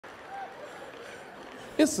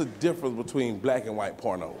It's a difference between black and white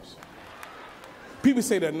pornos. People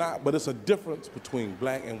say they're not, but it's a difference between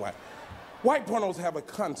black and white. White pornos have a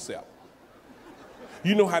concept.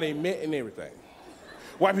 You know how they met and everything.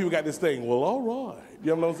 White people got this thing, well, all right.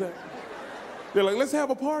 You know what I'm saying? They're like, let's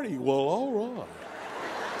have a party. Well, all right.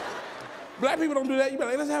 Black people don't do that. You be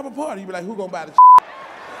like, let's have a party. You be like, who gonna buy the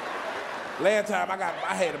Last time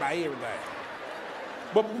I had to buy everything.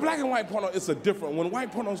 But black and white porno, it's a different. When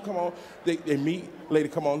white pornos come on, they meet, lady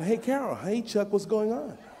come on, hey Carol, hey Chuck, what's going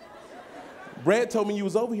on? Brad told me you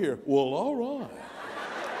was over here. Well, all right.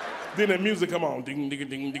 Then the music come on, ding, ding, ding,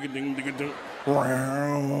 ding, ding, ding, ding,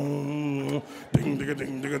 round, ding, ding,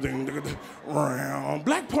 ding, ding, ding, ding, round.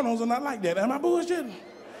 Black pornos are not like that. Am I bullshitting?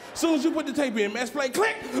 As soon as you put the tape in, match play,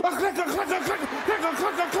 click, click, click, click, click, click, click,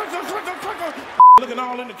 click, click, looking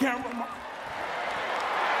all in the camera.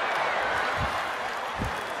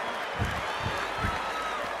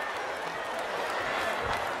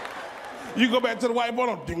 You go back to the white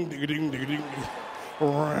porno, ding, ding, ding, ding, ding,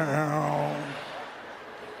 round.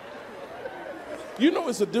 You know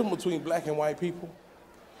it's a difference between black and white people?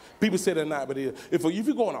 People say they're not, but it is. If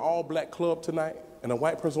you go in an all-black club tonight and a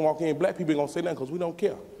white person walk in, black people ain't gonna say nothing because we don't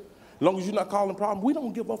care. As long as you're not causing problems, we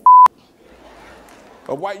don't give a f***.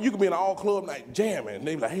 A white, you can be in an all-club night jamming, and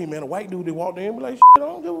they be like, hey man, a white dude, they walked in, be like, shit, I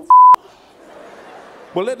don't give a f***.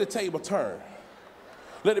 But let the table turn.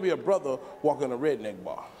 Let it be a brother walking in a redneck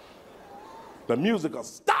bar. The music will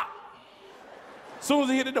stop. As soon as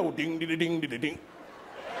he hit the door, ding, ding, ding, ding, ding.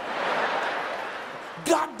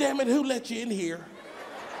 God damn it, who let you in here?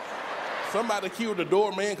 Somebody killed the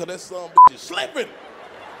doorman because that son of a bitch is slipping.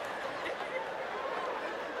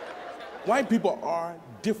 White people are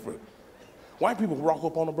different. White people rock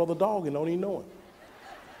up on a brother dog and don't even know it.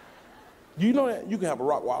 You know that? You can have a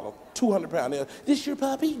Rottweiler, 200 pounds there. This your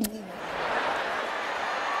puppy?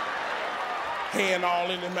 Hand all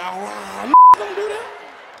in the mouth. Don't do that.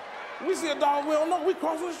 We see a dog we don't know, we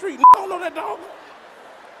cross the street. Don't know that dog.